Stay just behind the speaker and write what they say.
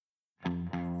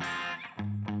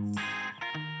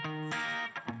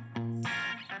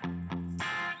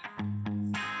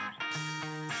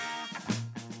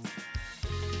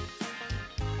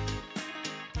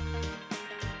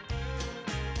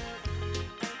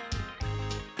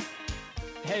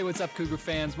Hey, what's up, Cougar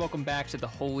fans? Welcome back to the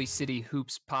Holy City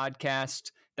Hoops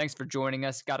podcast. Thanks for joining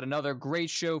us. Got another great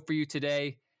show for you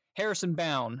today. Harrison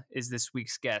Bound is this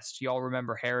week's guest. Y'all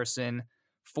remember Harrison,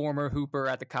 former hooper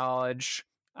at the college,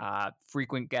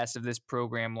 frequent guest of this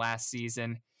program last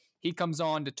season. He comes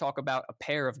on to talk about a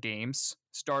pair of games,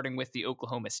 starting with the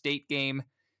Oklahoma State game.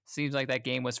 Seems like that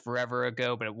game was forever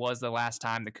ago, but it was the last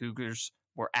time the Cougars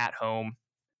were at home.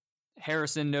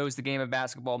 Harrison knows the game of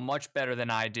basketball much better than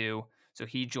I do, so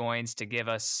he joins to give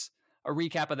us a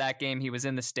recap of that game. He was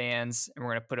in the stands, and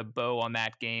we're going to put a bow on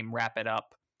that game, wrap it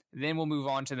up. Then we'll move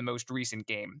on to the most recent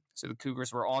game. So the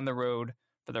Cougars were on the road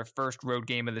for their first road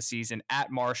game of the season at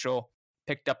Marshall,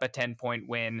 picked up a 10-point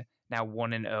win, now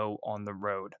 1-0 on the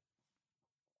road.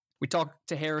 We talked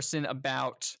to Harrison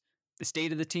about the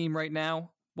state of the team right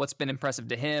now, what's been impressive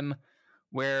to him,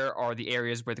 where are the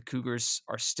areas where the Cougars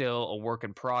are still a work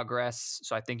in progress.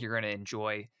 So I think you're going to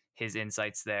enjoy his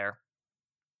insights there.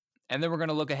 And then we're going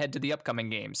to look ahead to the upcoming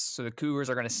games. So the Cougars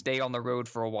are going to stay on the road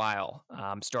for a while,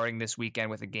 starting this weekend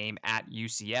with a game at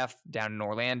UCF down in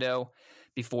Orlando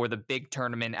before the big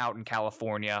tournament out in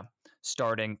California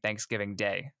starting Thanksgiving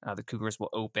Day. The Cougars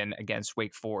will open against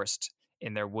Wake Forest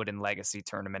in their Wooden Legacy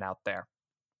tournament out there.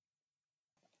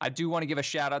 I do want to give a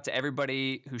shout out to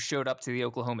everybody who showed up to the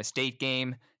Oklahoma State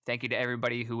game. Thank you to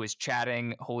everybody who was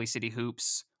chatting Holy City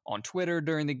Hoops on Twitter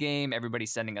during the game, everybody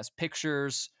sending us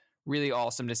pictures. Really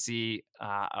awesome to see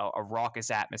a raucous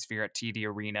atmosphere at TD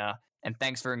Arena, and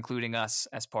thanks for including us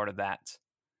as part of that.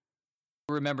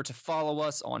 Remember to follow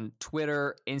us on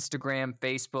Twitter, Instagram,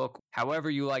 Facebook,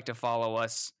 however you like to follow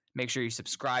us. Make sure you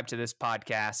subscribe to this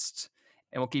podcast,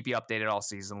 and we'll keep you updated all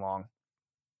season long.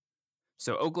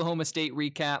 So Oklahoma State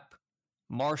recap,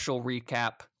 Marshall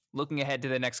recap, looking ahead to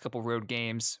the next couple road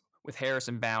games with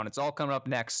Harrison Bound. It's all coming up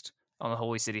next on the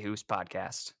Holy City Hoops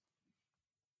podcast.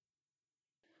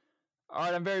 All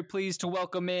right, I'm very pleased to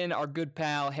welcome in our good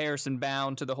pal Harrison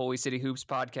Bound to the Holy City Hoops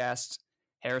podcast.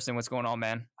 Harrison, what's going on,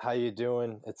 man? How you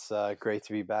doing? It's great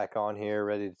to be back on here,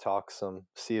 ready to talk some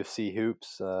CFC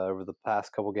hoops over the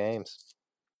past couple games.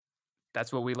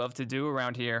 That's what we love to do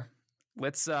around here.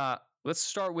 Let's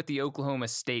start with the Oklahoma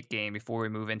State game before we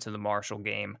move into the Marshall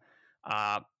game.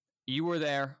 You were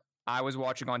there. I was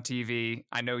watching on TV.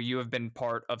 I know you have been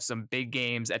part of some big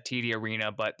games at TD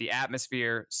Arena, but the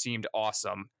atmosphere seemed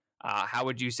awesome. How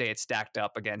would you say it stacked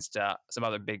up against some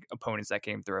other big opponents that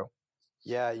came through?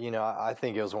 Yeah, I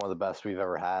think it was one of the best we've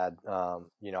ever had.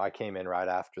 I came in right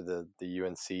after the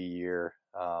UNC year,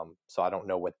 so I don't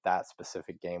know what that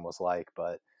specific game was like,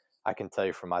 but I can tell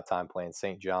you from my time playing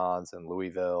St. John's and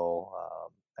Louisville,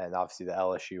 and obviously the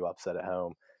LSU upset at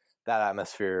home, that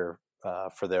atmosphere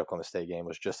for the Oklahoma State game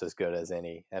was just as good as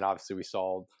any. And obviously we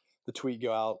saw the tweet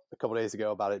go out a couple days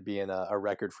ago about it being a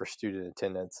record for student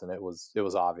attendance, and it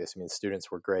was obvious. I mean,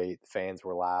 students were great, fans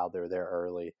were loud, they were there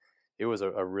early. It was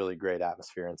a really great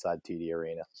atmosphere inside TD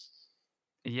Arena.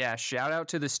 Yeah, shout out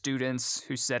to the students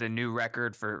who set a new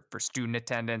record for student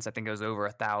attendance. I think it was over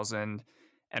 1,000.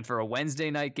 And for a Wednesday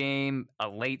night game, a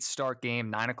late start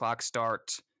game, 9:00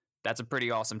 start, that's a pretty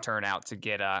awesome turnout to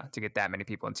get that many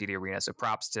people in TD Arena. So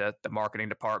props to the marketing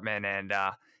department and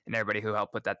everybody who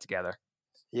helped put that together.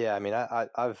 Yeah, I mean,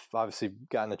 I've obviously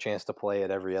gotten a chance to play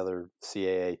at every other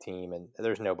CAA team, and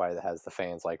there's nobody that has the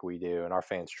fans like we do. And our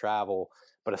fans travel,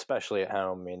 but especially at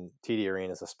home. I mean, TD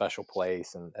Arena is a special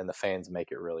place, and the fans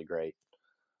make it really great.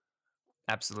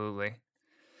 Absolutely.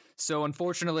 So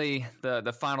unfortunately,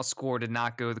 the final score did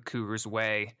not go the Cougars'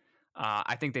 way.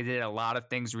 I think they did a lot of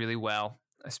things really well,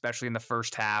 especially in the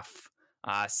first half.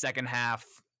 Second half,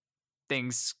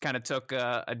 things kind of took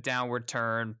a downward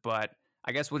turn, but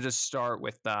I guess we'll just start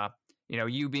with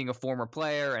you being a former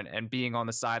player and being on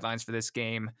the sidelines for this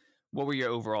game. What were your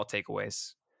overall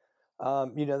takeaways?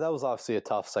 That was obviously a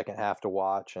tough second half to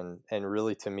watch, and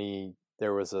really to me,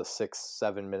 there was a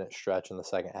 6-7 minute stretch in the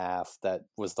second half that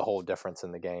was the whole difference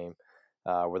in the game,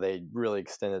 where they really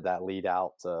extended that lead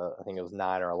out to, I think it was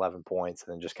 9 or 11 points,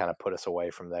 and then just kind of put us away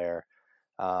from there.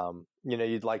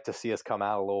 You'd like to see us come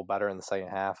out a little better in the second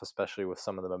half, especially with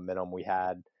some of the momentum we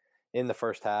had in the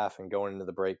first half and going into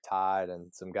the break tied,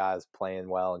 and some guys playing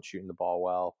well and shooting the ball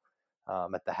well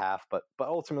at the half. But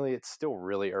ultimately, it's still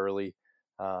really early,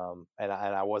 and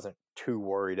I wasn't too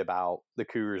worried about the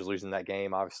Cougars losing that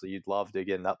game. Obviously, you'd love to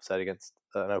get an upset against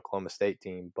an Oklahoma State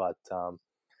team, but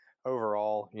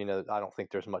overall, I don't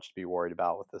think there's much to be worried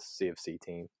about with this CFC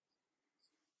team.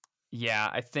 Yeah,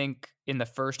 I think in the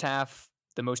first half,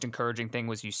 the most encouraging thing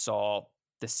was you saw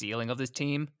the ceiling of this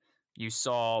team. You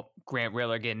saw Grant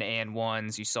Riller getting and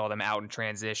ones. You saw them out in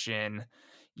transition.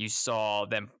 You saw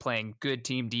them playing good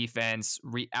team defense,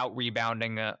 out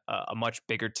rebounding a much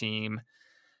bigger team.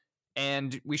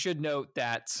 And we should note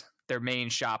that their main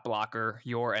shot blocker,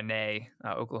 Yor Ane,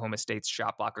 Oklahoma State's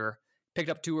shot blocker, picked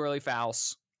up 2 early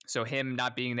fouls. So him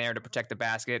not being there to protect the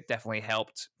basket definitely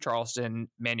helped Charleston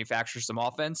manufacture some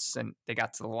offense, and they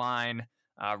got to the line.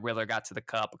 Riller got to the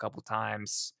cup a couple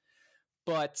times.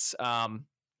 But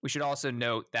we should also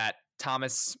note that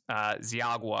Thomas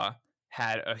Ziagwa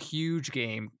had a huge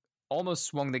game, almost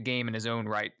swung the game in his own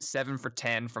right, 7 for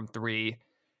 10 from 3.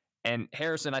 And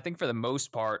Harrison, I think for the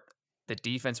most part, the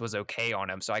defense was okay on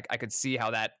him. So I could see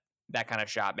how that kind of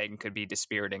shot making could be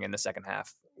dispiriting in the second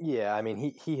half. Yeah, I mean,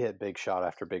 he hit big shot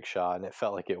after big shot, and it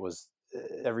felt like it was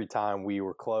every time we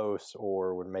were close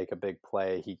or would make a big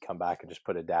play, he'd come back and just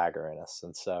put a dagger in us.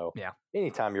 And so yeah,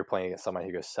 anytime you're playing against somebody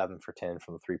who goes 7 for 10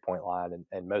 from the 3-point line,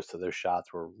 and most of those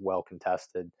shots were well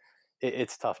contested,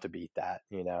 it's tough to beat that.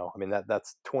 I mean,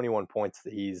 that's 21 points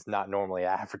that he's not normally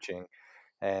averaging.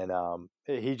 And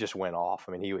he just went off.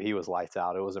 I mean, he was lights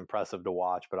out. It was impressive to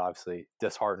watch, but obviously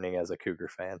disheartening as a Cougar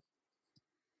fan.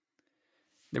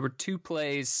 There were 2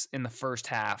 plays in the first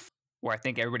half where I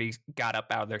think everybody got up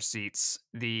out of their seats.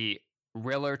 The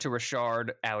Riller to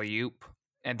Richard alley-oop,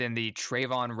 and then the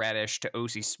Trayvon Reddish to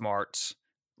O.C. Smart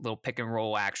little pick and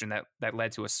roll action that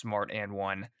led to a Smart and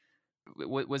one.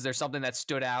 Was there something that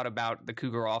stood out about the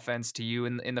Cougar offense to you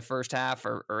in the first half,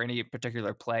 or any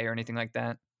particular play or anything like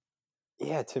that?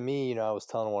 Yeah, to me, I was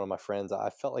telling one of my friends, I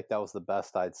felt like that was the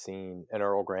best I'd seen an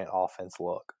Earl Grant offense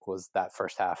look, was that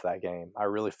first half of that game. I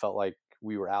really felt like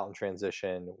we were out in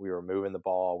transition, we were moving the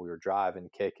ball, we were driving,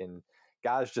 kicking.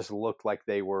 Guys just looked like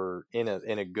they were in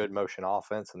a good motion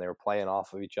offense, and they were playing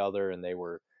off of each other, and they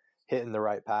were hitting the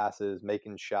right passes,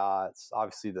 making shots.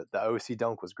 Obviously, the OC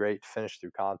dunk was great to finish through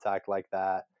contact like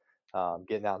that.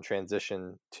 Getting out in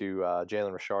transition to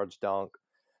Jalen Richard's dunk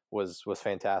was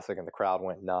fantastic, and the crowd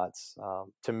went nuts.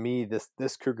 To me,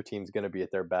 this Cougar team is going to be at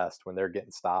their best when they're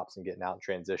getting stops and getting out in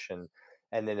transition,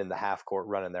 and then in the half court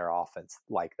running their offense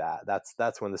like that.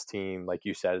 That's when this team, like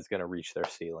you said, is going to reach their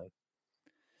ceiling.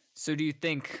 So do you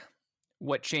think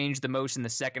what changed the most in the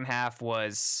second half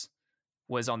was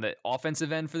on the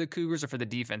offensive end for the Cougars or for the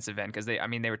defensive end? Because they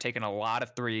were taking a lot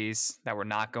of threes that were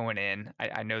not going in.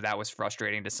 I know that was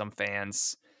frustrating to some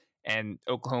fans. And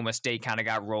Oklahoma State kind of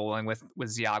got rolling with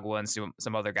Ziagwa and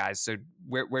some other guys. So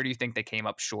where do you think they came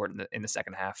up short in the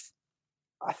second half?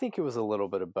 I think it was a little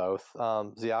bit of both.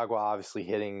 Ziagwa obviously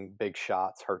hitting big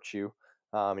shots hurts you.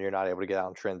 You're not able to get out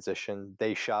in transition.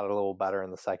 They shot it a little better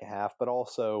in the second half, but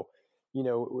also,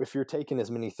 if you're taking as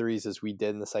many threes as we did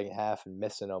in the second half and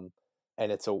missing them,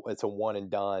 and it's a one and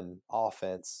done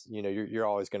offense, you're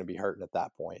always going to be hurting at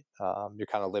that point. You're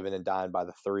kind of living and dying by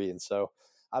the three, and so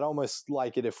I'd almost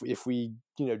like it if we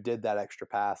did that extra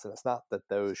pass. And it's not that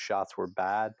those shots were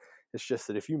bad. It's just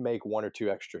that if you make 1 or 2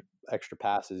 extra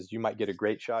passes, you might get a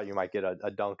great shot. You might get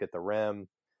a dunk at the rim.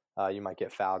 You might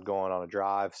get fouled going on a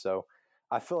drive. So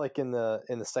I feel like in the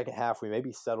second half, we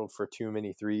maybe settled for too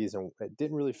many threes, and it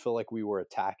didn't really feel like we were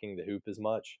attacking the hoop as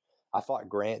much. I thought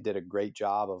Grant did a great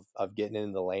job of getting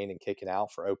into the lane and kicking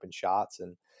out for open shots,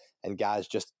 and guys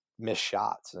just missed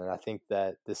shots. And I think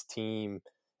that this team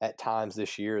at times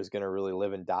this year is going to really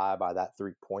live and die by that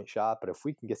 3-point shot. But if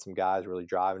we can get some guys really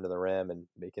driving to the rim and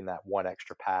making that one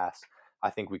extra pass, I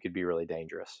think we could be really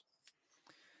dangerous.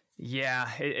 Yeah,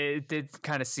 it did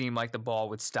kind of seem like the ball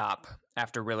would stop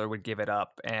after Riller would give it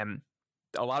up. And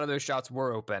a lot of those shots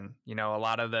were open. A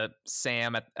lot of the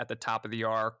Sam at the top of the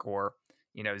arc, or,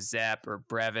 Zepp or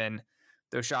Brevin,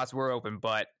 those shots were open,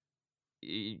 but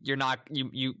you're not,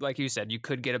 you like you said, you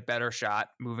could get a better shot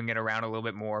moving it around a little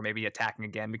bit more, maybe attacking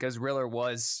again, because Riller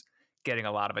was getting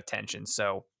a lot of attention.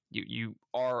 So you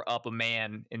are up a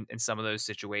man in some of those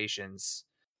situations.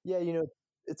 Yeah,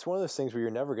 it's one of those things where you're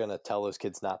never going to tell those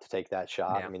kids not to take that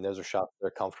shot. Yeah. I mean, those are shots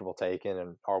they're comfortable taking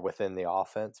and are within the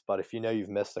offense. But if you've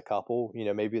missed a couple,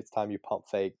 maybe it's time you pump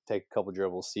fake, take a couple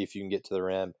dribbles, see if you can get to the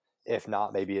rim. If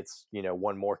not, maybe it's,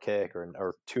 one more kick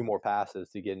or 2 more passes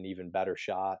to get an even better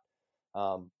shot.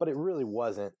 But it really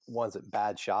wasn't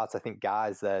bad shots. I think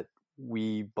guys that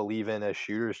we believe in as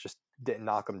shooters just didn't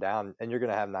knock them down, and you're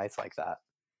going to have nights like that.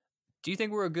 Do you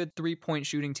think we're a good 3-point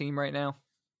shooting team right now?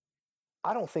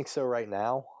 I don't think so right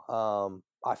now.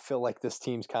 I feel like this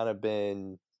team's kind of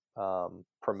been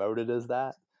promoted as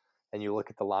that, and you look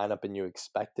at the lineup and you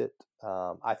expect it.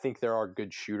 I think there are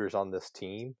good shooters on this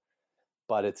team,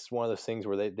 but it's one of those things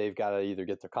where they've got to either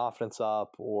get their confidence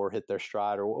up or hit their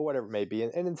stride or whatever it may be.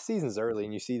 And the season's early,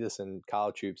 and you see this in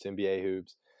college hoops, NBA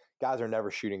hoops. Guys are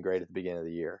never shooting great at the beginning of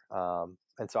the year.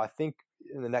 And so I think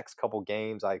in the next couple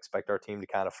games, I expect our team to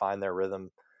kind of find their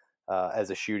rhythm as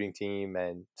a shooting team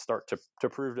and start to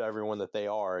prove to everyone that they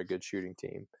are a good shooting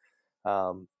team.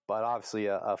 But but obviously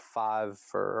a 5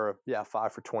 for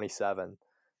 27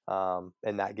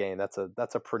 in that game. That's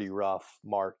a pretty rough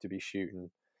mark to be shooting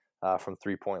from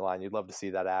 3-point line. You'd love to see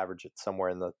that average at somewhere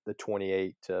in the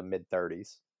 28 to mid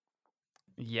 30s.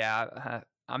 Yeah,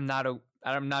 I'm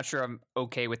not sure I'm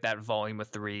okay with that volume of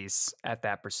threes at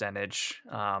that percentage.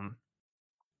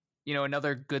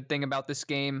 Another good thing about this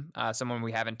game, someone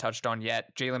we haven't touched on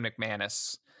yet, Jalen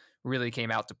McManus really came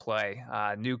out to play.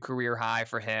 New career high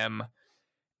for him,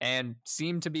 and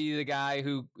seemed to be the guy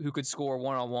who could score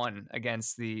one-on-one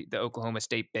against the Oklahoma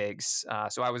State bigs.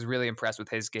 So I was really impressed with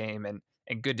his game, and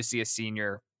good to see a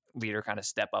senior leader kind of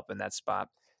step up in that spot.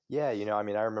 Yeah,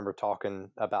 I remember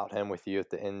talking about him with you at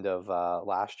the end of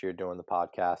last year doing the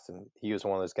podcast, and he was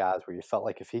one of those guys where you felt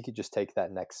like if he could just take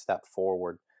that next step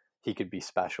forward, he could be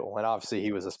special. And obviously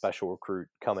he was a special recruit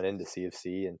coming into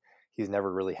CFC, and he's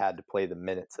never really had to play the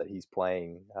minutes that he's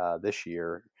playing this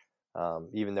year.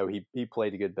 Even though he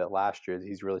played a good bit last year,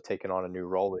 he's really taken on a new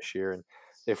role this year. And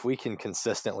if we can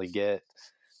consistently get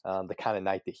the kind of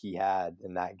night that he had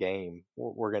in that game,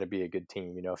 we're going to be a good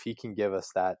team. If he can give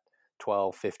us that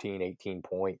 12, 15, 18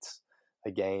 points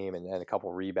a game and a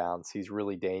couple rebounds, he's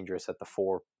really dangerous at the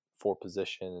four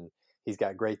position. And he's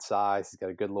got great size. He's got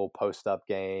a good little post-up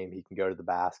game. He can go to the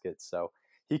basket. So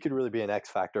he could really be an X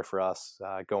factor for us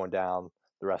going down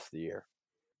the rest of the year.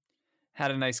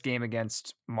 Had a nice game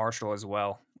against Marshall as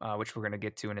well, which we're going to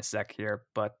get to in a sec here.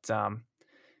 But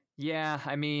yeah,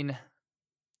 I mean,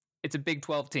 it's a Big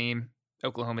 12 team.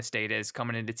 Oklahoma State is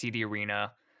coming into TD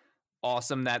Arena.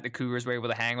 Awesome that the Cougars were able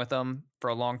to hang with them for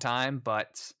a long time,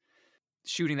 but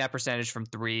shooting that percentage from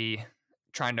three,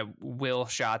 trying to will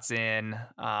shots in.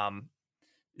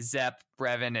 Zep,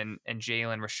 Brevin, and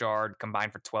Jalen Richard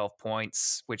combined for 12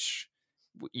 points, which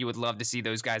you would love to see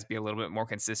those guys be a little bit more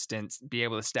consistent, be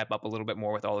able to step up a little bit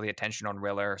more with all the attention on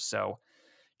Riller. So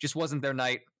just wasn't their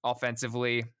night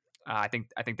offensively. I think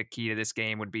the key to this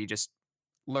game would be just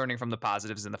learning from the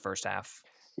positives in the first half.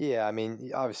 Yeah, I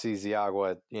mean, obviously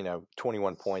Ziagwa,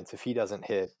 21 points. If he doesn't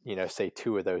hit, say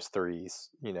 2 of those threes,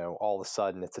 all of a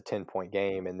sudden it's a 10-point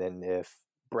game. And then if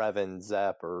Brevin,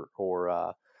 Zep,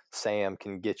 or Sam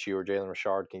can get you, or Jalen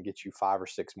Richard can get you 5 or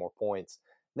 6 more points,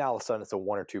 now all of a sudden it's a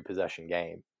 1 or 2 possession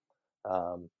game,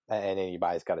 and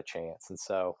anybody's got a chance. And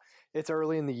so it's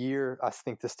early in the year. I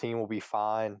think this team will be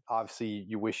fine. Obviously,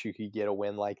 you wish you could get a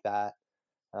win like that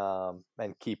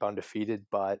and keep undefeated,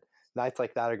 but nights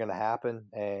like that are going to happen,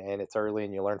 and it's early,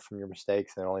 and you learn from your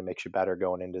mistakes, and it only makes you better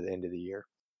going into the end of the year.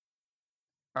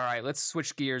 All right, let's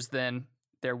switch gears then.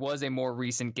 There was a more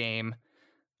recent game.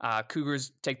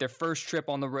 Cougars take their first trip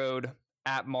on the road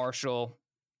at Marshall,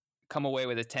 come away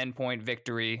with a 10-point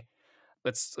victory.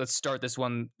 Let's start this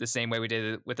one the same way we did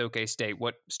it with OK State.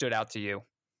 What stood out to you?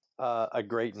 A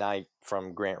great night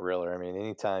from Grant Riller. I mean,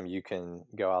 anytime you can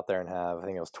go out there and have, I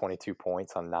think it was 22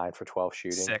 points on 9 for 12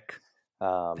 shooting. Sick.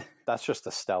 That's just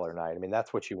a stellar night. I mean,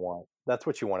 that's what you want. That's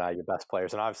what you want out of your best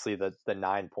players. And obviously the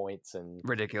 9 points and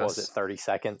ridiculous. What was it, 30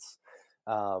 seconds?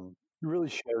 Really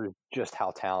shows just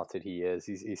how talented he is.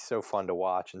 He's so fun to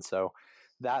watch. And so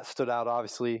that stood out,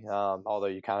 obviously, although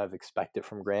you kind of expect it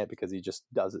from Grant because he just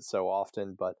does it so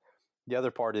often. But the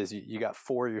other part is you got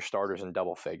 4 of your starters in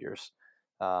double figures.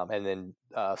 And then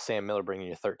Sam Miller bringing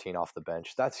you 13 off the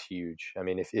bench. That's huge. I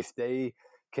mean, if they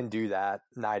can do that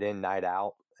night in, night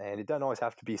out, and it doesn't always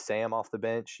have to be Sam off the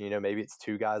bench. Maybe it's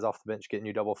 2 guys off the bench getting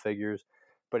you double figures.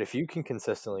 But if you can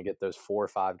consistently get those 4 or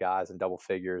 5 guys in double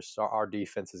figures, our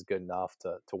defense is good enough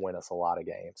to win us a lot of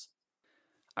games.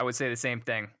 I would say the same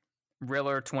thing.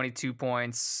 Riller, 22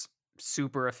 points,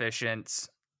 super efficient.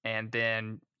 And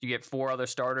then you get 4 other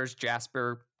starters,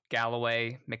 Jasper,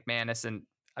 Galloway, McManus, and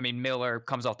Miller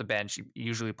comes off the bench. He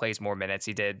usually plays more minutes.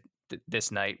 He did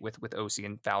this night with OC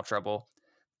in foul trouble.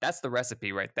 That's the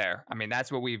recipe right there. I mean,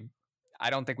 that's what I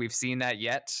don't think we've seen that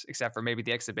yet, except for maybe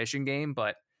the exhibition game,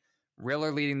 but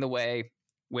Riller leading the way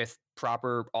with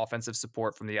proper offensive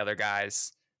support from the other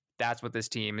guys. That's what this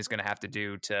team is going to have to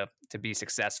do to be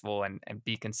successful and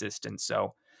be consistent.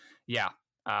 So yeah,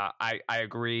 I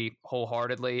agree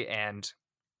wholeheartedly. And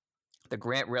the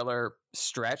Grant Riller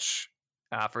stretch,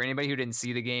 for anybody who didn't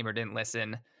see the game or didn't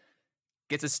listen,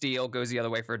 gets a steal, goes the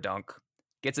other way for a dunk,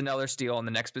 gets another steal on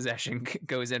the next possession,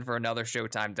 goes in for another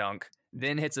Showtime dunk,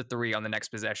 then hits a 3 on the next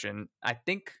possession. I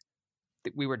think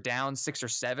we were down 6 or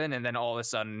 7, and then all of a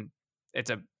sudden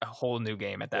it's a whole new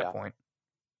game at that point.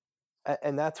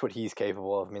 And that's what he's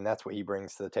capable of. I mean, that's what he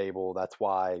brings to the table. That's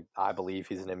why I believe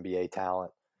he's an NBA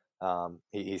talent.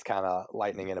 He's kind of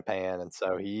lightning in a pan. And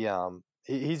so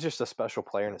he's just a special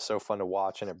player, and it's so fun to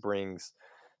watch, and it brings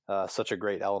such a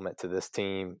great element to this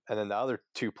team. And then the other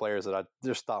two players that I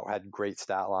just thought had great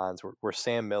stat lines were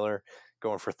Sam Miller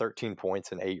going for 13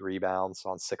 points and 8 rebounds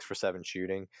on 6 for 7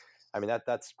 shooting. I mean,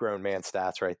 that's grown man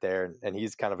stats right there. And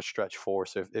he's kind of a stretch four.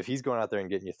 So if he's going out there and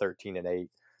getting you 13 and 8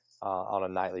 on a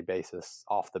nightly basis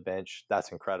off the bench,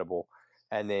 that's incredible.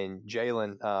 And then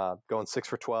Jalen going 6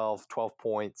 for 12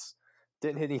 points.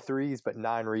 Didn't hit any threes, but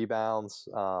 9 rebounds.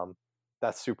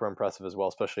 That's super impressive as well,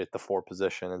 especially at the 4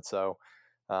 position. And so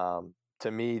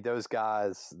to me, those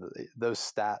guys, those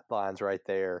stat lines right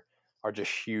there are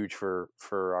just huge for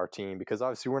our team, because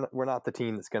obviously we're not the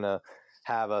team that's going to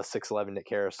have a 6'11" Nick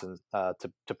Harrison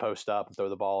to post up and throw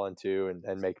the ball into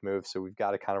and make moves. So we've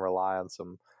got to kind of rely on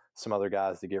some other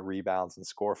guys to get rebounds and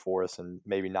score for us, and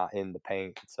maybe not in the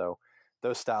paint. So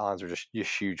those stat lines are just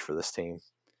huge for this team.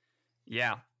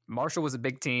 Yeah, Marshall was a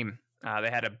big team.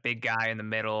 They had a big guy in the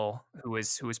middle who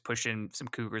was pushing some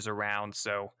Cougars around.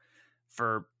 So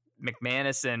for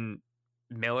McManus and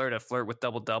Miller to flirt with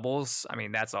double doubles, I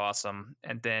mean, that's awesome.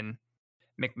 And then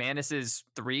McManus's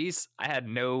threes, I had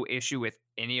no issue with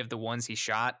any of the ones he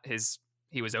shot.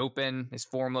 He was open. His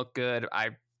form looked good.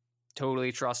 I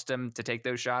totally trust him to take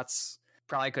those shots.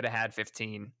 Probably could have had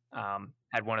 15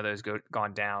 had one of those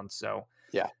gone down. So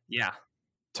yeah.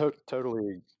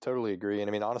 Totally agree. And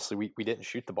I mean, honestly, we didn't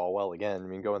shoot the ball well again. I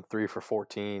mean, going 3 for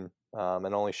 14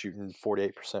 and only shooting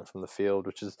 48% from the field,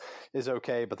 which is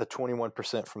okay, but the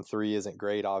 21% from 3 isn't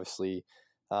great, obviously.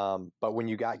 But when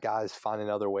you got guys finding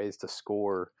other ways to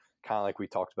score, kind of like we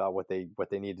talked about what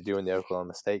they need to do in the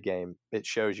Oklahoma State game, it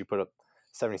shows. You put up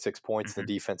 76 points, the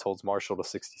defense holds Marshall to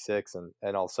 66, and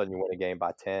all of a sudden you win a game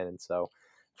by 10. And so,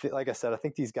 like I said, I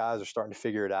think these guys are starting to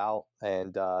figure it out.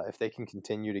 And if they can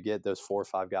continue to get those 4 or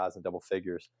 5 guys in double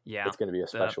figures, it's going to be a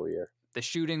special year. The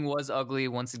shooting was ugly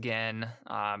once again.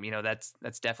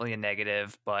 That's definitely a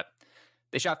negative, but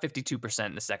they shot 52%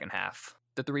 in the second half.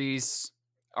 The threes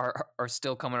are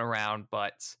still coming around,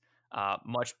 but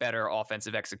much better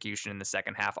offensive execution in the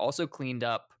second half. Also cleaned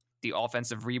up the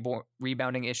offensive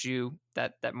rebounding issue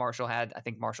that Marshall had. I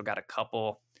think Marshall got a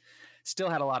couple. Still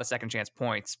had a lot of second chance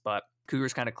points, but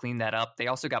Cougars kind of cleaned that up. They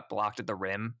also got blocked at the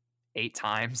rim 8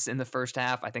 times in the first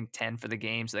half. I think 10 for the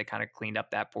game, so they kind of cleaned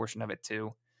up that portion of it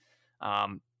too.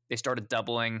 They started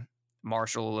doubling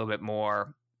Marshall a little bit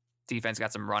more. Defense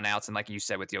got some runouts, and like you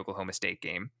said with the Oklahoma State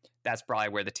game, that's probably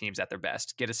where the team's at their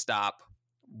best. Get a stop,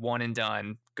 one and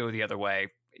done, go the other way.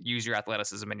 Use your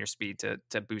athleticism and your speed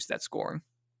to boost that scoring.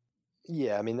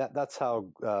 Yeah, I mean, that's how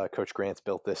Coach Grant's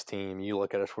built this team. You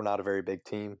look at us, we're not a very big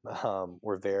team.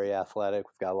 We're very athletic.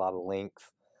 We've got a lot of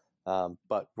length,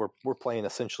 but we're playing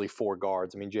essentially 4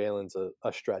 guards. I mean, Jalen's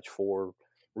a stretch 4,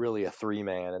 really a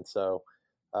 3-man. And so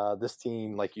this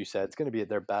team, like you said, it's going to be at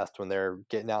their best when they're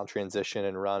getting out in transition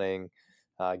and running,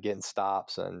 getting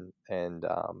stops and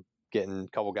getting a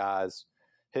couple guys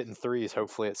hitting threes,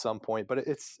 hopefully at some point. But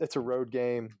it's a road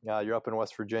game. You're up in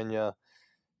West Virginia.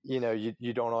 You know,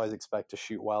 you don't always expect to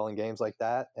shoot well in games like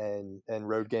that. And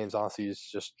road games, honestly, you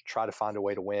just try to find a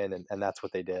way to win. And that's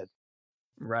what they did.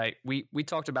 Right. We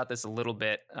talked about this a little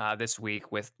bit this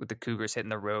week with the Cougars hitting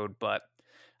the road. But,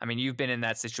 I mean, you've been in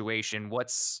that situation.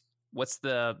 What's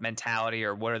the mentality,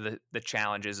 or what are the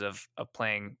challenges of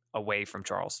playing away from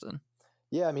Charleston?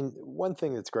 Yeah, I mean, one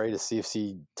thing that's great is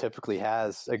CFC typically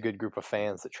has a good group of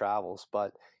fans that travels,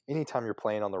 but anytime you're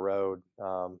playing on the road,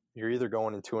 you're either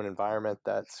going into an environment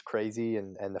that's crazy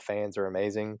and the fans are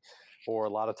amazing, or a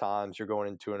lot of times you're going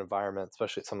into an environment,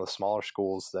 especially at some of the smaller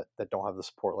schools that don't have the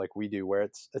support like we do, where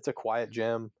it's a quiet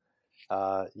gym.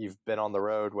 You've been on the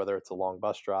road, whether it's a long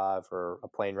bus drive or a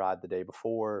plane ride the day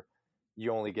before.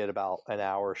 You only get about an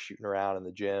hour shooting around in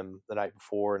the gym the night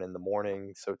before and in the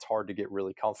morning, so it's hard to get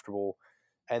really comfortable.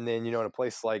 And then, in a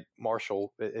place like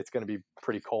Marshall, it's going to be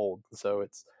pretty cold. So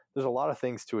there's a lot of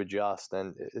things to adjust,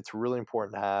 and it's really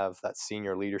important to have that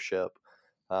senior leadership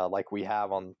like we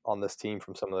have on this team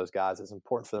from some of those guys. It's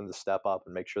important for them to step up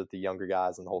and make sure that the younger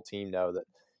guys and the whole team know that,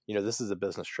 this is a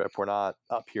business trip. We're not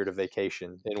up here to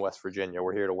vacation in West Virginia.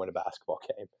 We're here to win a basketball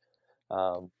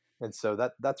game. And so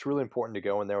that's really important to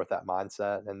go in there with that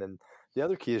mindset. And then the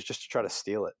other key is just to try to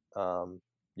steal it.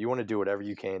 You want to do whatever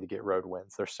you can to get road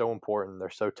wins. They're so important. They're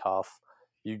so tough.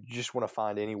 You just want to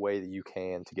find any way that you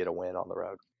can to get a win on the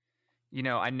road.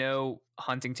 I know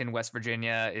Huntington, West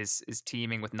Virginia is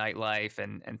teeming with nightlife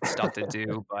and stuff to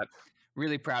do, but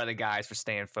really proud of the guys for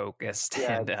staying focused.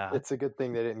 Yeah, and it's a good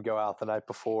thing they didn't go out the night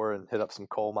before and hit up some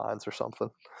coal mines or something.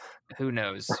 Who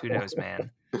knows? Who knows, man?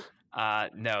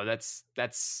 No, that's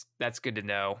good to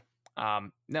know.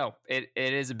 No, it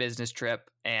is a business trip,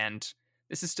 and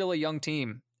this is still a young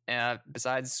team.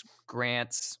 Besides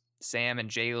Grant, Sam, and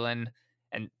Jalen,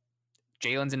 and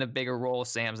Jalen's in a bigger role.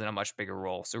 Sam's in a much bigger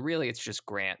role. So really, it's just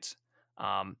Grant.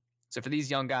 So for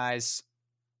these young guys,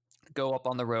 go up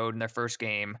on the road in their first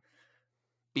game,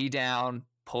 be down,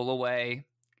 pull away,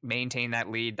 maintain that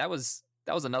lead. That was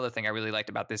another thing I really liked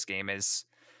about this game is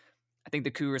I think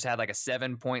the Cougars had like a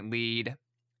 7-point lead,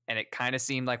 and it kind of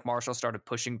seemed like Marshall started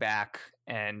pushing back,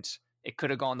 and it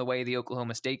could have gone the way the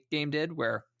Oklahoma State game did,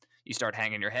 where you start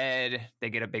hanging your head, they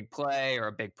get a big play or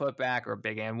a big putback or a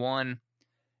big and one,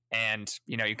 and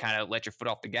you kind of let your foot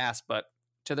off the gas. But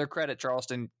to their credit,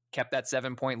 Charleston kept that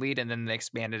 7-point lead, and then they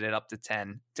expanded it up to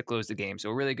 10 to close the game. So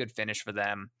a really good finish for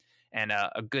them, and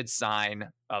a good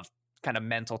sign of kind of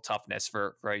mental toughness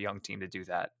for a young team to do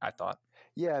that, I thought.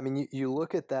 Yeah, I mean, you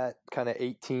look at that kind of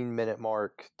 18-minute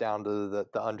mark down to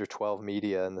the under 12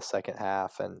 media in the second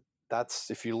half, and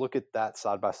that's, if you look at that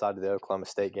side by side of the Oklahoma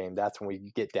State game, that's when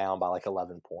we get down by like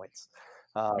 11 points.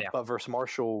 But versus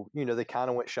Marshall, they kind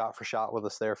of went shot for shot with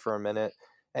us there for a minute,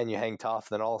 and you hang tough.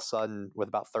 Then all of a sudden, with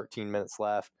about 13 minutes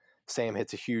left, Sam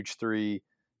hits a huge three.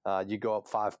 You go up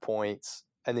 5 points,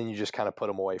 and then you just kind of put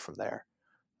them away from there.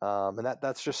 And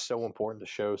that's just so important to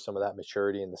show some of that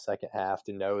maturity in the second half,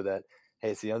 to know that,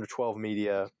 hey, it's the under 12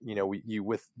 media. You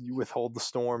withhold the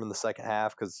storm in the second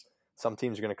half, because some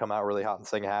teams are going to come out really hot in the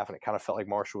second half, and it kind of felt like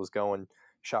Marshall was going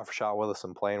shot for shot with us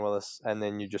and playing with us, and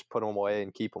then you just put them away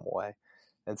and keep them away.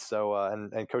 And so,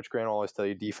 and Coach Grant will always tell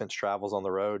you, defense travels on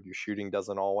the road. Your shooting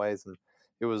doesn't always. And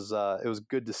it was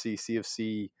good to see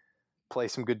CFC play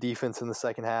some good defense in the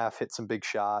second half, hit some big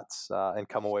shots, and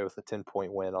come away with a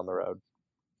 10-point win on the road.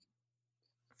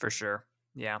 For sure,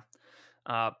 yeah.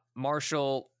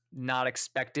 Marshall, not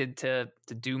expected to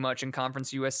do much in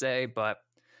Conference USA, but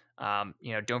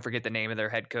don't forget the name of their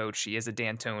head coach. He is a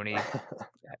D'Antoni,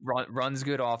 runs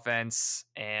good offense,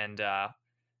 and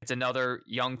it's another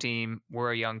young team.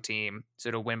 We're a young team,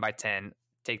 so to win by 10,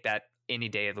 take that any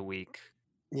day of the week.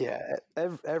 Yeah,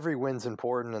 every win's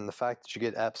important, and the fact that you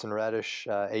get Epps and Reddish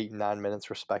 8 and 9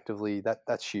 minutes respectively,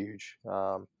 that's huge.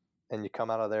 And you come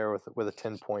out of there with a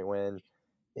 10-point win.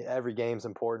 Every game's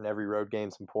important. Every road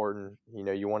game's important.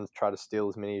 You want to try to steal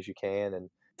as many as you can. And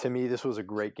to me, this was a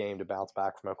great game to bounce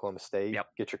back from Oklahoma State,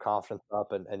 get your confidence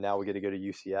up, and now we get to go to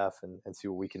UCF and see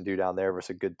what we can do down there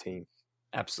versus a good team.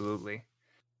 Absolutely.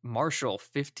 Marshall,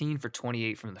 15 for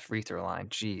 28 from the free throw line.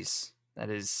 Jeez, that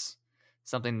is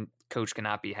something Coach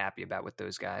cannot be happy about with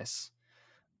those guys.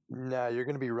 No, you're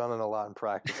going to be running a lot in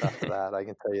practice after that. I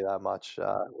can tell you that much.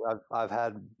 I've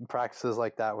had practices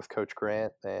like that with Coach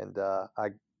Grant, and I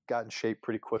got in shape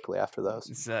pretty quickly after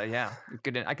those. Yeah,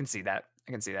 good. I can see that.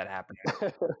 I can see that happening.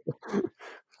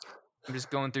 I'm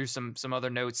just going through some other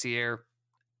notes here.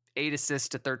 8 assists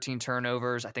to 13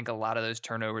 turnovers. I think a lot of those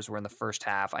turnovers were in the first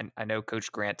half. I know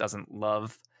Coach Grant doesn't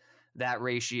love that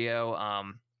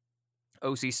ratio.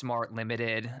 OC Smart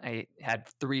limited. I had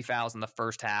 3 fouls in the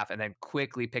first half and then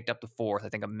quickly picked up the fourth, I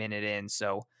think a minute in.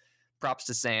 So props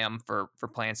to Sam for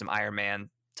playing some Iron Man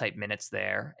type minutes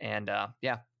there. And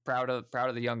proud of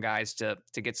the young guys to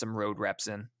get some road reps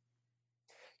in.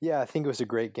 Yeah, I think it was a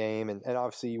great game, and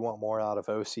obviously you want more out of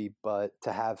OC, but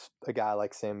to have a guy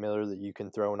like Sam Miller that you can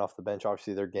throw in off the bench,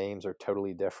 obviously their games are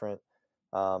totally different.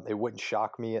 It wouldn't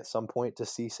shock me at some point to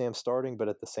see Sam starting, but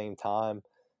at the same time,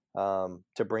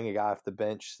 to bring a guy off the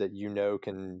bench that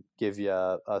can give you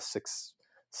a 6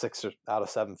 out of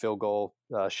 7 field goal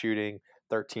shooting,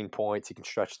 13 points, he can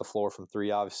stretch the floor from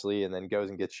 3, obviously, and then goes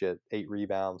and gets you 8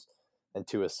 rebounds and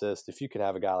 2 assists. If you can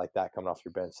have a guy like that coming off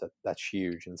your bench, that's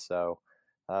huge. And so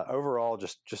overall,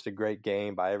 just a great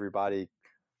game by everybody.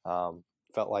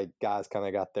 Felt like guys kind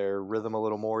of got their rhythm a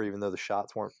little more, even though the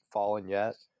shots weren't falling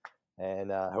yet.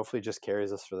 And hopefully just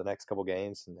carries us for the next couple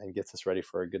games and gets us ready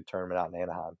for a good tournament out in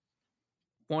Anaheim.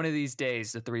 One of these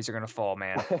days, the threes are going to fall,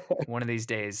 man. One of these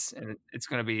days, and it's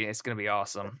going to be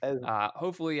awesome.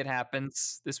 Hopefully, it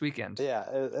happens this weekend. Yeah,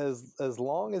 as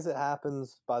long as it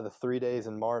happens by the 3 days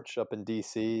in March up in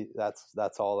DC,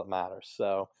 that's all that matters.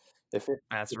 So if it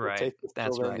takes us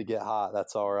till then to get hot,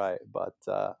 that's all right. But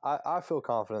I feel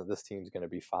confident this team's going to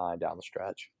be fine down the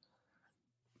stretch.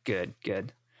 Good.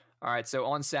 All right, so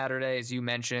on Saturday, as you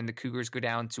mentioned, the Cougars go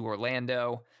down to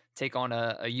Orlando, take on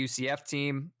a UCF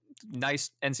team. Nice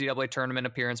NCAA tournament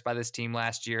appearance by this team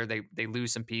last year. They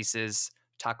lose some pieces.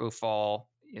 Taco Fall,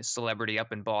 celebrity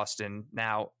up in Boston,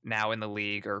 now in the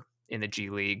league or in the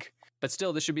G League. But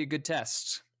still, this should be a good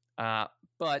test.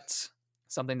 But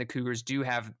something the Cougars do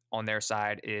have on their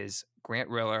side is Grant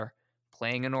Riller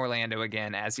playing in Orlando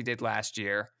again, as he did last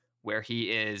year, where he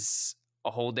is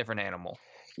a whole different animal.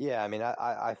 Yeah, I mean,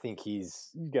 I think he's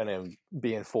going to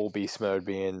be in full beast mode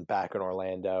being back in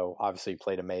Orlando. Obviously, he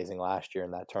played amazing last year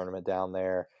in that tournament down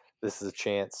there. this is a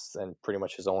chance, and pretty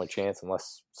much his only chance,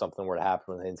 unless something were to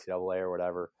happen with the NCAA or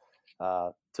whatever,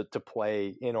 to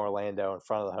play in Orlando in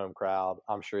front of the home crowd.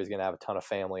 I'm sure he's going to have a ton of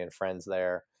family and friends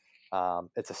there.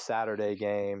 It's a Saturday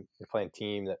game. You're playing a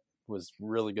team that was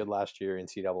really good last year,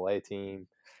 NCAA team.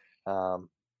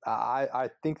 I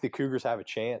think the Cougars have a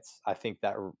chance. I think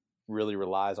that really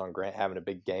relies on Grant having a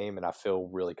big game, and I feel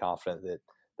really confident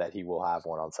that he will have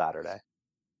one on Saturday.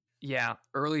 Yeah,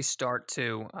 early start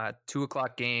too.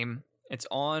 2:00 game. It's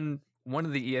on one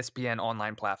of the ESPN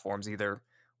online platforms, either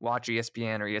Watch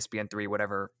ESPN or ESPN3,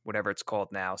 whatever it's called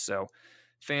now. So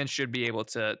fans should be able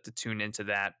to tune into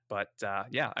that. But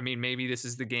yeah, I mean, maybe this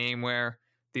is the game where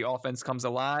the offense comes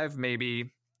alive.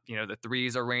 Maybe the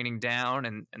threes are raining down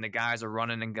and the guys are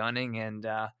running and gunning, and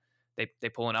they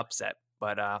pull an upset.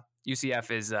 But UCF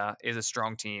is a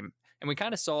strong team, and we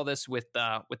kind of saw this with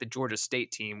the Georgia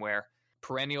State team, where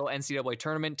perennial NCAA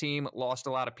tournament team, lost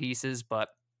a lot of pieces, but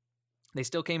they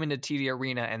still came into TD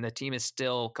Arena, and the team is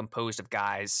still composed of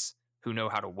guys who know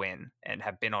how to win and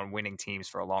have been on winning teams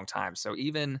for a long time. So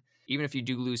even if you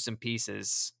do lose some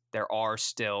pieces, there are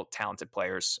still talented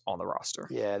players on the roster.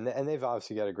 Yeah, and they've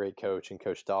obviously got a great coach in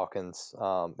Coach Dawkins.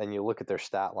 And you look at their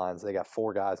stat lines, they got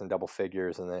 4 guys in double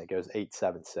figures, and then it goes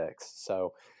 8-7-6.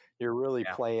 So you're really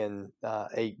playing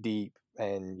 8 deep,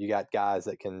 and you got guys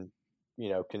that can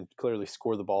clearly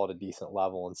score the ball at a decent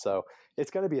level. And so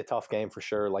it's going to be a tough game for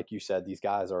sure. Like you said, these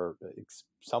guys are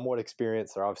somewhat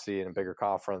experienced. They're obviously in a bigger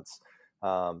conference,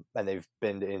 and they've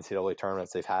been to NCAA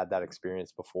tournaments. They've had that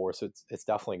experience before. So it's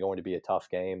definitely going to be a tough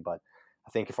game. But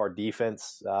I think if our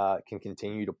defense can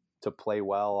continue to play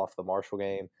well off the Marshall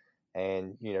game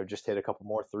and, just hit a couple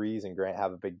more threes and Grant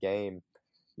have a big game,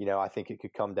 I think it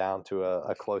could come down to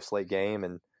a close late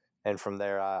game. And from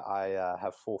there, I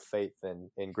have full faith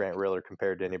in Grant Riller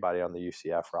compared to anybody on the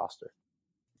UCF roster.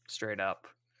 Straight up.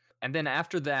 And then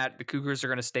after that, the Cougars are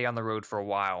going to stay on the road for a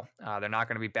while. They're not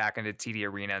going to be back into TD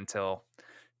Arena until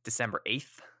December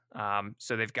 8th.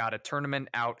 So they've got a tournament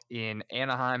out in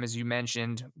Anaheim, as you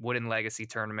mentioned, Wooden Legacy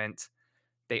tournament.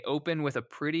 They open with a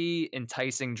pretty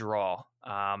enticing draw.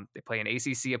 They play an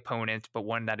ACC opponent, but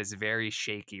one that is very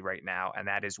shaky right now, and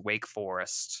that is Wake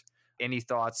Forest. Any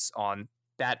thoughts on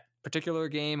that particular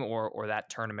game or that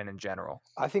tournament in general?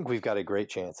 I think we've got a great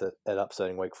chance at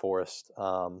upsetting Wake Forest.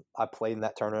 I played in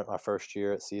that tournament my first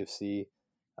year at CFC.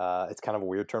 It's kind of a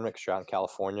weird tournament because you're out in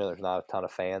California. There's not a ton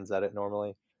of fans at it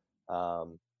normally.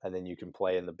 And then you can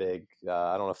play in the big,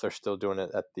 I don't know if they're still doing it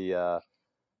at the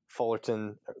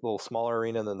Fullerton, a little smaller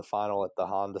arena than the final at the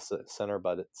Honda Center,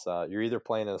 but it's you're either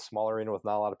playing in a small arena with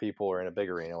not a lot of people or in a big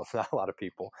arena with not a lot of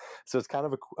people. So it's kind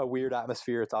of a weird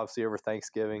atmosphere. It's obviously over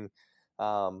Thanksgiving.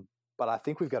 But I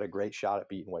think we've got a great shot at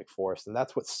beating Wake Forest. And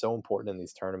that's what's so important in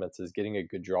these tournaments is getting a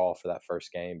good draw for that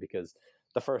first game, because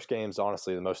the first game is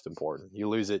honestly the most important. You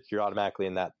lose it, you're automatically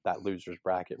in that loser's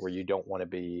bracket where you don't want to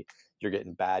be. You're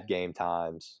getting bad game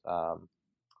times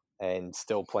and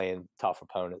still playing tough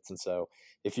opponents. And so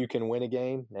if you can win a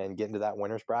game and get into that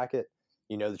winner's bracket,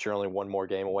 you know that you're only one more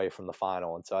game away from the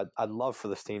final. And so I'd love for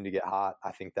this team to get hot.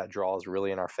 I think that draw is really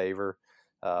in our favor.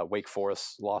 Wake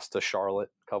Forest lost to Charlotte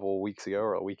a couple of weeks ago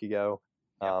or a week ago.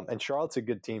 And Charlotte's a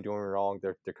good team, don't get me wrong.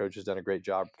 Their coach has done a great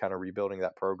job kind of rebuilding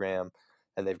that program,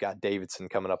 and they've got Davidson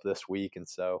coming up this week. And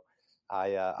so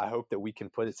I hope that we can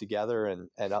put it together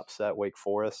and upset Wake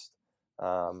Forest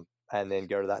and then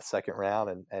go to that second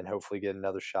round and hopefully get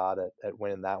another shot at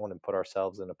winning that one and put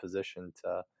ourselves in a position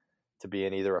to be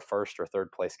in either a first or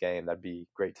third place game. That'd be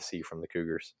great to see from the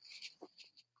Cougars.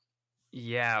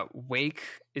 Yeah, Wake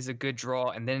is a good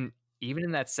draw. And then even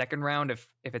in that second round, if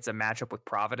it's a matchup with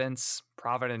Providence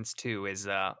too is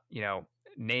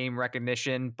name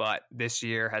recognition, but this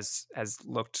year has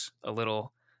looked a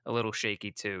little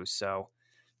shaky too. So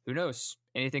who knows?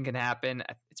 Anything can happen.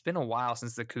 It's been a while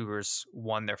since the Cougars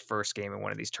won their first game in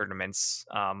one of these tournaments.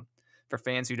 For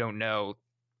fans who don't know,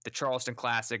 the Charleston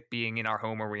Classic being in our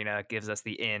home arena gives us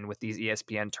the in with these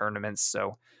ESPN tournaments.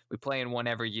 So we play in one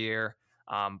every year.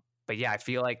 But yeah, I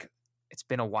feel like it's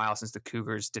been a while since the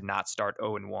Cougars did not start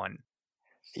 0-1.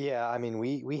 Yeah, I mean,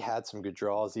 we had some good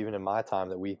draws even in my time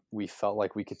that we felt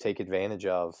like we could take advantage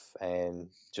of and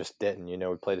just didn't.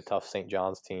 We played a tough St.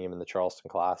 John's team in the Charleston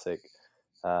Classic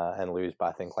and lose by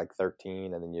I think like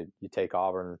 13, and then you take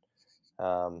Auburn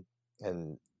and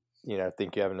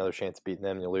think you have another chance of beating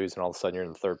them, and you lose, and all of a sudden you're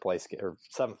in the third place or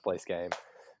seventh place game.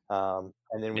 And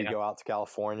then we go out to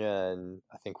California, and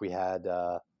I think we had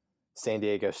San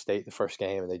Diego State the first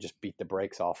game, and they just beat the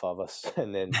brakes off of us.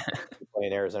 And then we play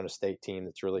an Arizona State team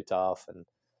that's really tough. And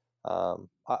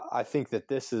I think that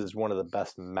this is one of the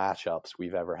best matchups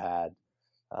we've ever had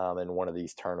in one of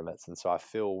these tournaments. And so I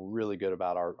feel really good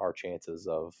about our chances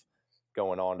of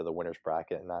going on to the winners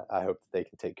bracket. And I hope that they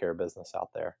can take care of business out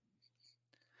there.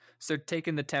 So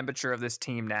taking the temperature of this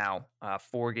team now,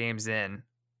 4 games in,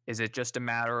 is it just a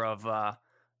matter of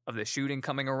the shooting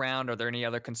coming around? Are there any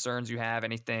other concerns you have?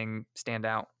 Anything stand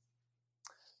out?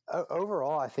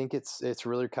 Overall, I think it's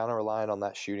really kind of relying on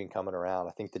that shooting coming around.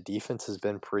 I think the defense has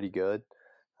been pretty good.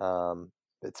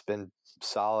 It's been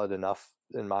solid enough,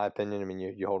 in my opinion. I mean,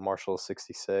 you hold Marshall to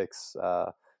 66.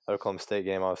 Oklahoma State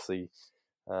game, obviously,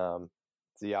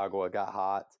 Ziagwa got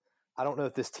hot. I don't know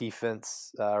if this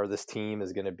defense or this team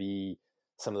is going to be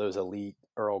some of those elite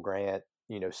Earl Grant,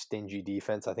 stingy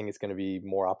defense. I think it's going to be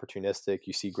more opportunistic.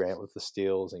 You see Grant with the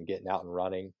steals and getting out and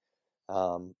running.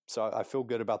 So I feel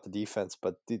good about the defense,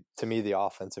 but to me, the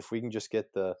offense, if we can just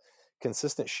get the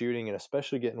consistent shooting and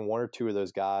especially getting one or two of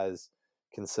those guys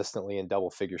consistently in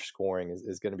double figure scoring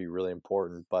is going to be really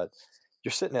important. But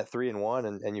you're sitting at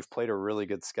 3-1 and you've played a really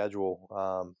good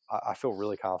schedule. I feel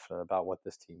really confident about what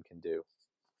this team can do.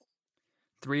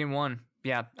 3-1.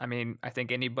 Yeah. I mean, I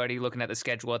think anybody looking at the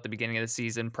schedule at the beginning of the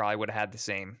season probably would have had the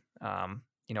same,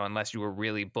 unless you were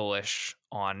really bullish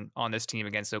on this team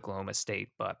against Oklahoma State.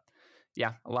 But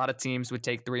yeah, a lot of teams would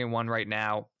take 3-1 right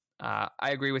now. I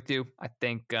agree with you. I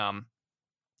think,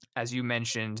 as you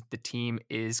mentioned, the team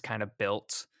is kind of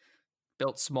built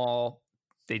small.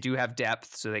 They do have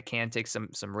depth, so they can take some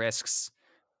risks.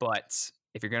 But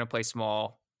if you're going to play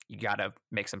small, you got to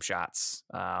make some shots,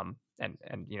 and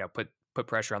put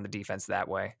pressure on the defense that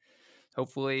way.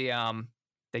 Hopefully,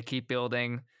 they keep build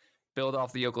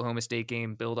off the Oklahoma State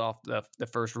game, build off the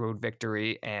first road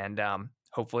victory, and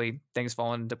hopefully things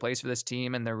fall into place for this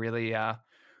team and they're really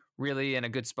in a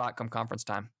good spot come conference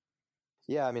time.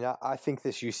 Yeah, I mean, I think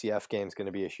this UCF game is going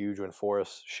to be a huge one for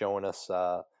us, showing us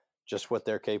just what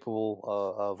they're capable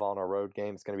of on a road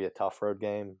game. It's going to be a tough road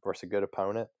game versus a good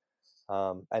opponent.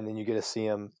 And then you get to see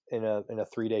them in a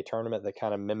 3-day tournament that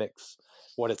kind of mimics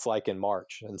what it's like in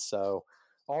March. And so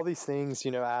all these things,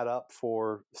 add up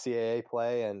for CAA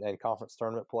play and conference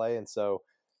tournament play. And so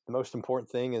the most important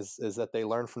thing is that they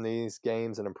learn from these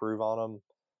games and improve on them,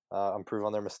 improve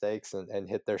on their mistakes and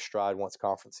hit their stride once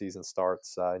conference season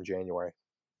starts in January.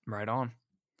 Right on.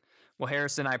 Well,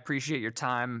 Harrison, I appreciate your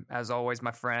time as always,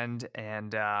 my friend.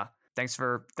 And thanks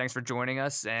for joining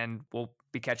us, and we'll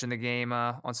be catching the game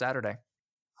on Saturday.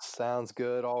 Sounds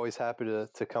good. Always happy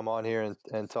to come on here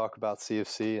and talk about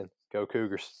CFC, and go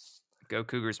Cougars. Go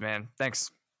Cougars, man.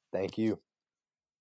 Thanks. Thank you.